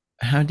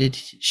how did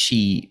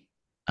she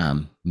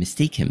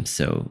mistake him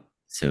so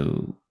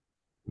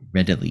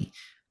readily?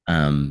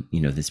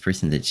 This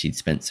person that she'd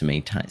spent so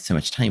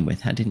much time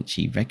with, how didn't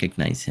she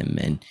recognize him?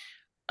 And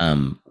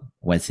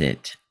was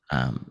it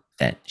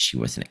that she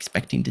wasn't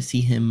expecting to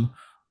see him,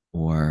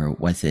 or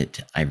was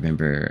it? I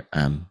remember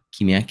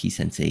Kimiaki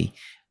Sensei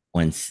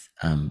once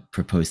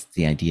proposed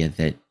the idea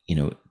that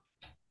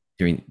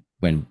during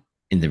when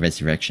in the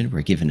resurrection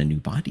we're given a new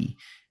body,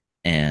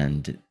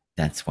 and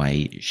that's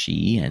why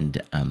she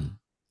and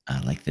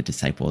like the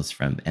disciples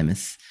from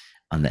Emmaus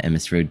on the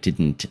Emmaus Road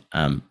didn't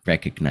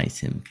recognize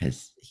him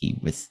because he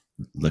was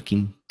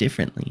looking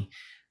differently.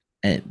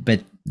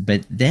 But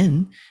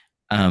then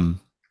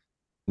um,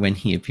 when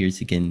he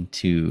appears again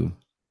to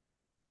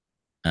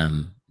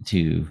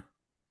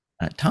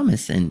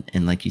Thomas,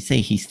 and like you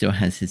say, he still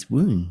has his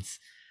wounds,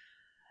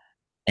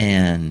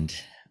 and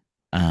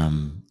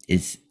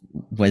is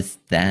was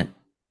that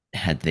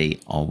had they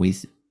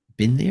always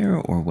been there,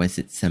 or was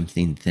it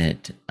something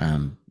that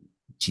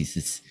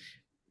Jesus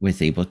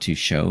was able to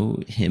show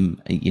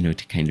him,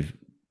 to kind of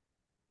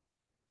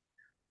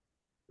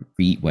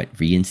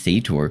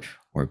reinstate or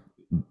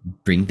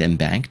bring them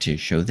back to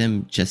show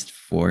them just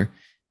for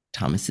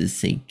Thomas's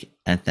sake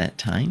at that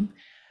time?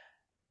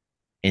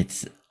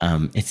 It's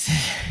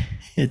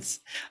it's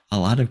a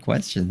lot of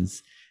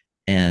questions,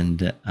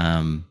 and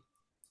and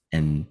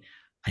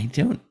I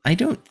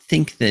don't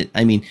think that,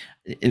 I mean,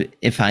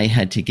 if I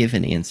had to give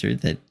an answer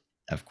that,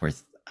 of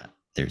course,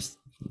 there's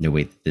no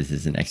way that this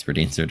is an expert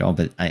answer at all,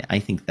 but I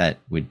think that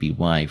would be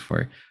why,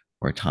 for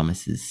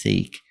Thomas's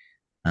sake,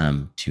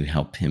 to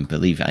help him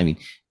believe. I mean,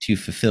 to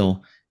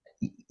fulfill,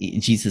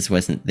 Jesus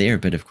wasn't there,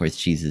 but of course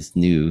Jesus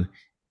knew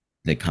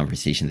the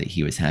conversation that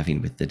he was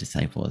having with the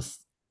disciples.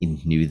 He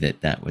knew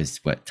that that was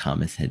what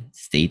Thomas had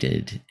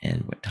stated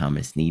and what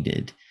Thomas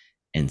needed.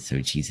 And so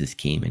Jesus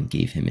came and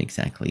gave him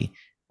exactly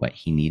what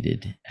he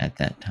needed at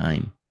that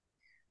time.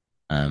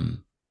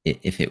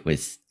 If it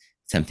was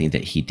something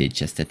that he did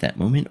just at that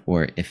moment,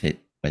 or if it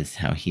was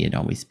how he had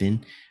always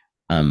been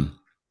um,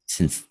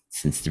 since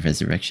the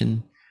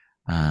resurrection,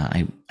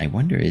 I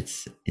wonder.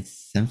 It's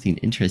something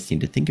interesting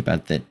to think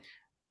about that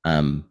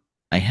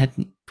I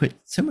hadn't put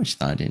so much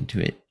thought into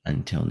it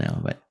until now.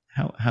 But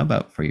how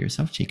about for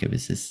yourself, Jacob?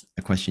 Is this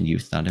a question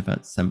you've thought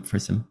about for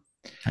some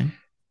time?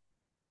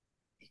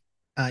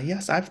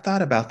 Yes, I've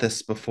thought about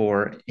this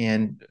before,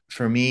 and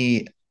for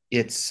me,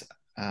 it's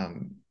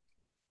um,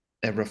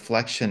 a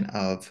reflection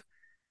of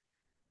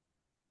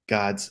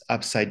God's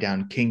upside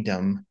down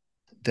kingdom.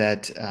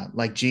 That,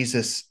 like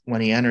Jesus,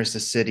 when he enters the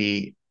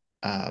city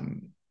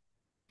um,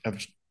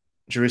 of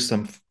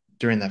Jerusalem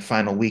during the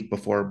final week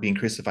before being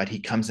crucified, he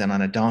comes in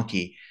on a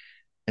donkey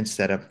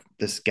instead of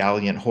this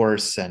Galilean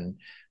horse and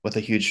with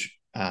a huge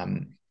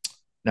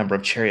number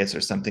of chariots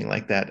or something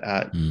like that.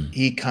 Mm,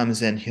 He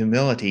comes in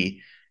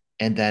humility.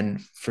 And then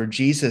for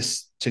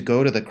Jesus to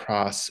go to the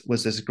cross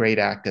was this great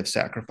act of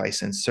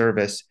sacrifice and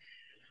service.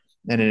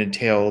 And it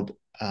entailed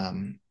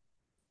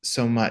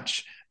so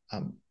much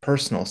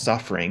personal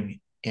suffering.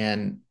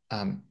 And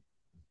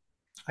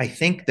I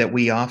think that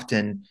we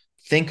often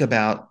think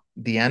about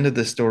the end of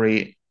the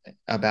story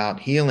about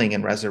healing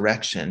and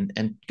resurrection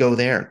and go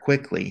there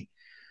quickly.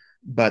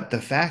 But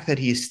the fact that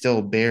he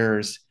still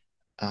bears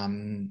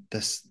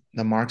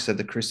the marks of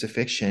the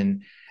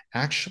crucifixion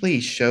actually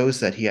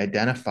shows that he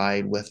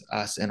identified with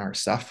us in our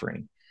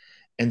suffering.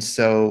 And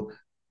so,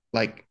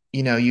 like,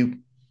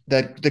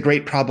 the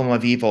great problem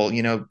of evil,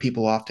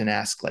 people often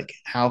ask, like,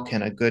 how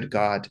can a good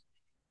God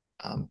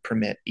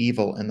permit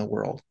evil in the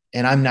world?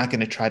 And I'm not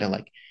going to try to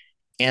like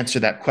answer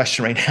that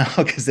question right now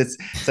because it's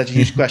such a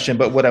huge question.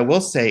 But what I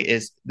will say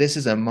is this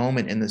is a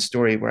moment in the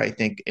story where I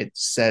think it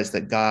says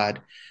that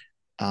God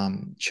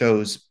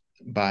chose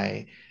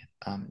by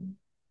um,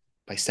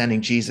 by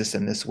sending Jesus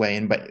in this way,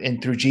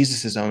 and through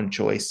Jesus's own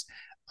choice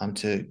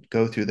to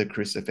go through the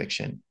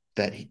crucifixion,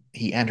 that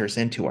he enters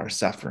into our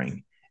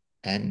suffering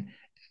and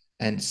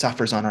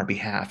suffers on our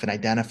behalf and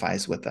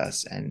identifies with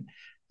us, and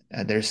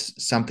there's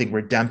something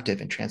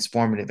redemptive and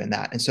transformative in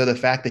that. And so the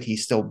fact that he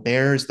still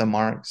bears the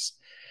marks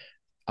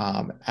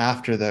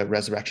after the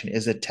resurrection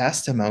is a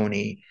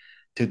testimony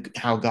to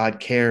how God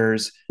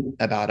cares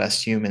about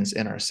us humans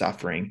in our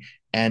suffering.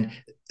 And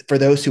for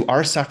those who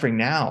are suffering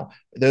now,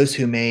 those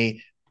who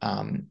may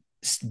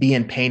be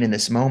in pain in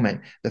this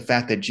moment, the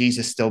fact that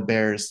Jesus still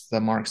bears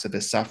the marks of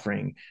his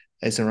suffering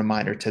is a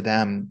reminder to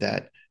them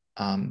that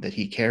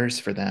he cares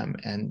for them.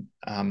 And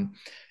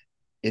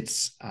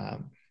it's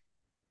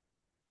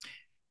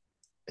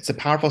it's a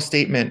powerful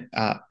statement,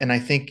 and I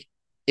think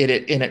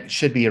it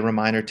should be a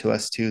reminder to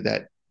us too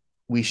that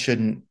we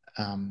shouldn't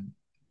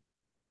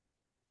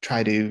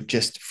try to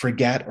just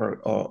forget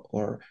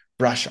or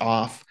brush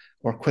off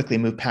or quickly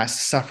move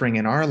past suffering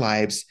in our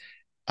lives,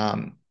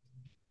 um,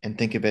 and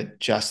think of it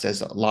just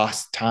as a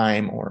lost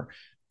time or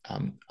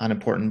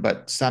unimportant,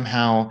 but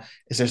somehow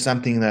is there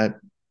something that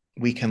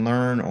we can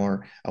learn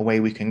or a way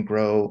we can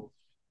grow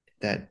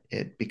that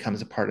it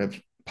becomes a part of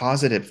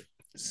positive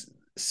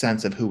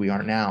sense of who we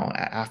are now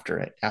after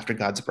it, after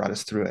God's brought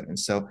us through it. And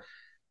so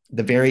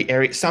the very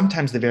area,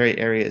 sometimes the very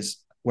areas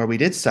where we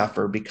did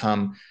suffer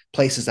become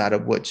places out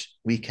of which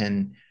we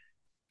can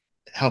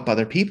help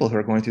other people who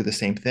are going through the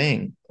same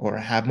thing or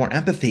have more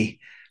empathy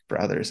for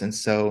others. And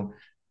so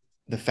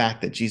the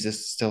fact that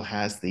Jesus still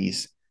has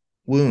these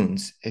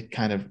wounds, it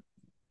kind of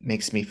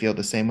makes me feel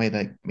the same way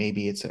that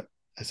maybe it's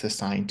a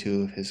sign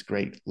too of his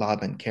great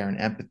love and care and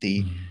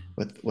empathy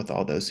Mm. with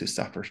all those who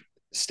suffer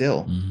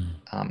still.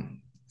 Mm.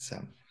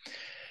 So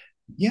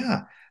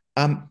yeah.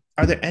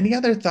 Are there any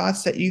other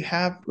thoughts that you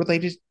have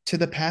related to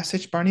the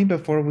passage, Barney,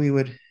 before we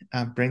would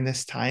bring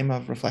this time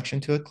of reflection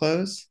to a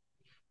close?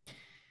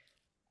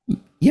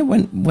 Yeah,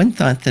 one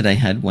thought that I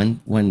had,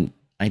 one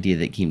idea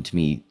that came to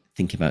me,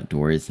 think about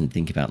doors and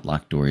think about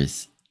locked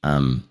doors.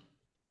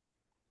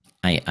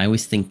 I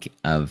always think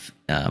of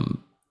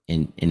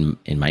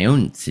in my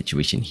own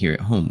situation here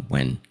at home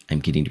when I'm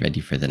getting ready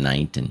for the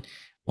night and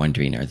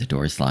wondering are the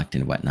doors locked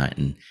and whatnot,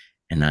 and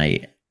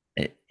I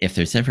if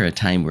there's ever a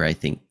time where I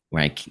think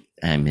where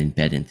I'm in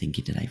bed and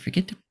thinking did I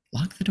forget to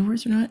lock the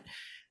doors or not,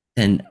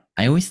 then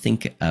I always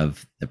think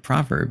of the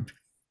proverb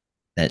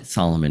that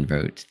Solomon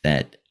wrote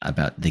that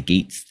about the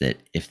gates, that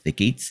if the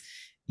gates,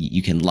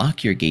 you can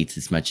lock your gates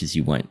as much as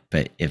you want,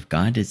 but if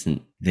God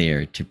isn't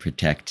there to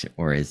protect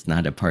or is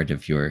not a part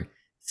of your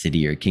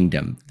city or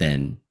kingdom,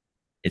 then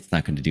it's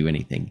not going to do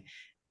anything.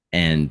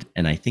 And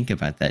I think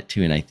about that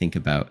too, and I think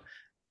about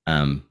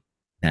um,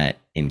 that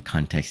in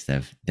context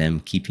of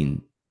them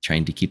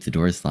trying to keep the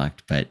doors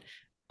locked,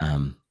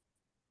 um,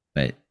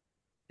 but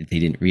they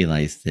didn't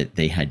realize that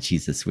they had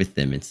Jesus with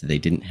them, and so they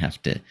didn't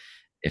have to.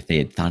 If they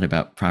had thought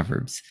about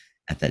Proverbs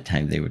at that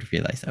time, they would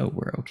realize, oh,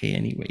 we're okay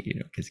anyway,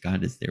 because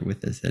God is there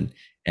with us,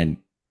 and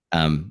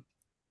um,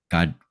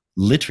 God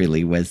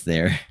literally was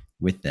there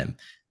with them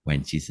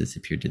when Jesus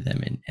appeared to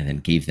them and then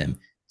gave them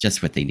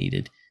just what they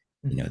needed,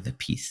 the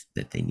peace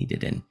that they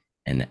needed,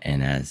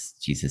 and as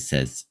Jesus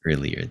says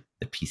earlier,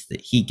 the peace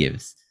that He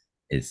gives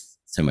is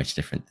so much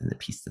different than the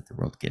peace that the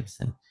world gives,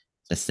 and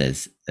just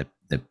as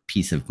the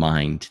peace of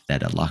mind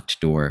that a locked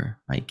door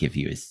might give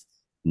you is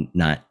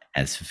not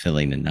as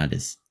fulfilling and not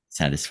as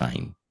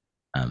satisfying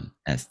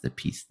as the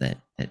peace that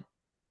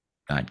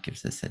God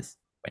gives us as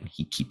when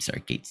He keeps our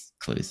gates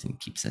closed and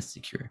keeps us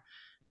secure.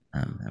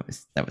 That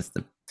was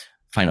the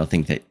final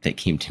thing that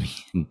came to me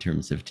in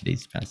terms of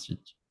today's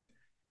passage.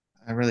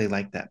 I really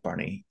like that,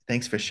 Barney.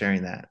 Thanks for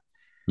sharing that.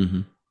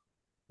 Mm-hmm.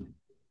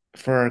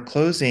 For our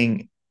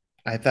closing,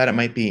 I thought it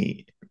might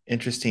be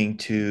interesting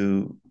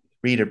to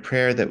read a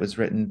prayer that was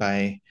written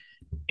by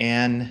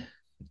Anne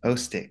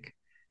Ostick.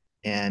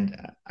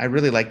 And I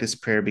really like this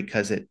prayer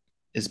because it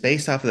is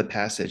based off of the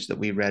passage that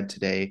we read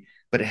today,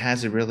 but it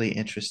has a really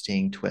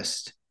interesting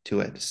twist to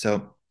it.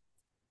 So,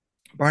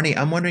 Barney,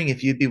 I'm wondering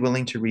if you'd be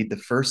willing to read the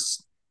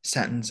first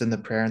sentence in the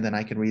prayer and then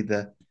I can read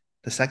the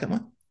second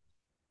one.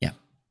 Yeah.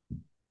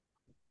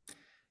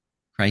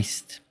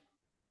 Christ,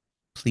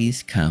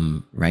 please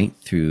come right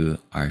through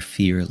our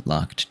fear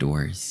locked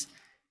doors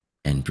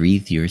and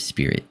breathe your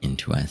spirit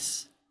into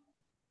us.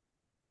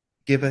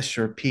 Give us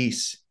your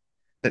peace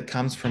that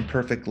comes from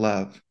perfect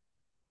love,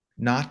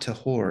 not to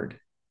hoard,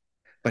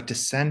 but to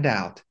send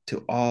out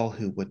to all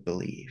who would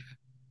believe.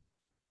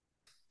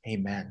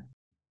 Amen.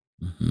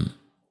 Mm-hmm.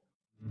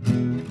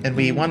 And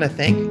we want to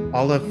thank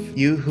all of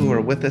you who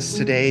are with us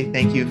today.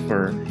 Thank you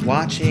for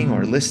watching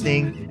or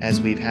listening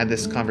as we've had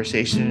this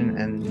conversation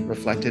and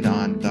reflected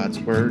on God's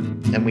word.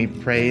 And we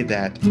pray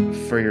that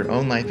for your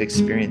own life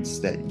experience,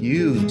 that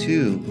you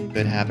too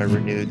could have a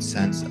renewed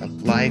sense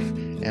of life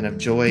and of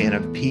joy and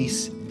of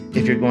peace.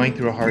 If you're going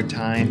through a hard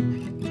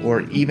time,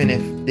 or even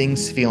if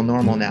things feel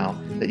normal now,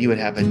 that you would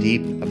have a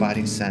deep,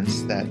 abiding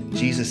sense that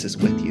Jesus is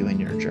with you in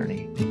your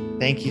journey.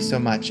 Thank you so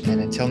much.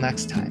 And until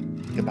next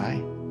time,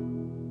 goodbye.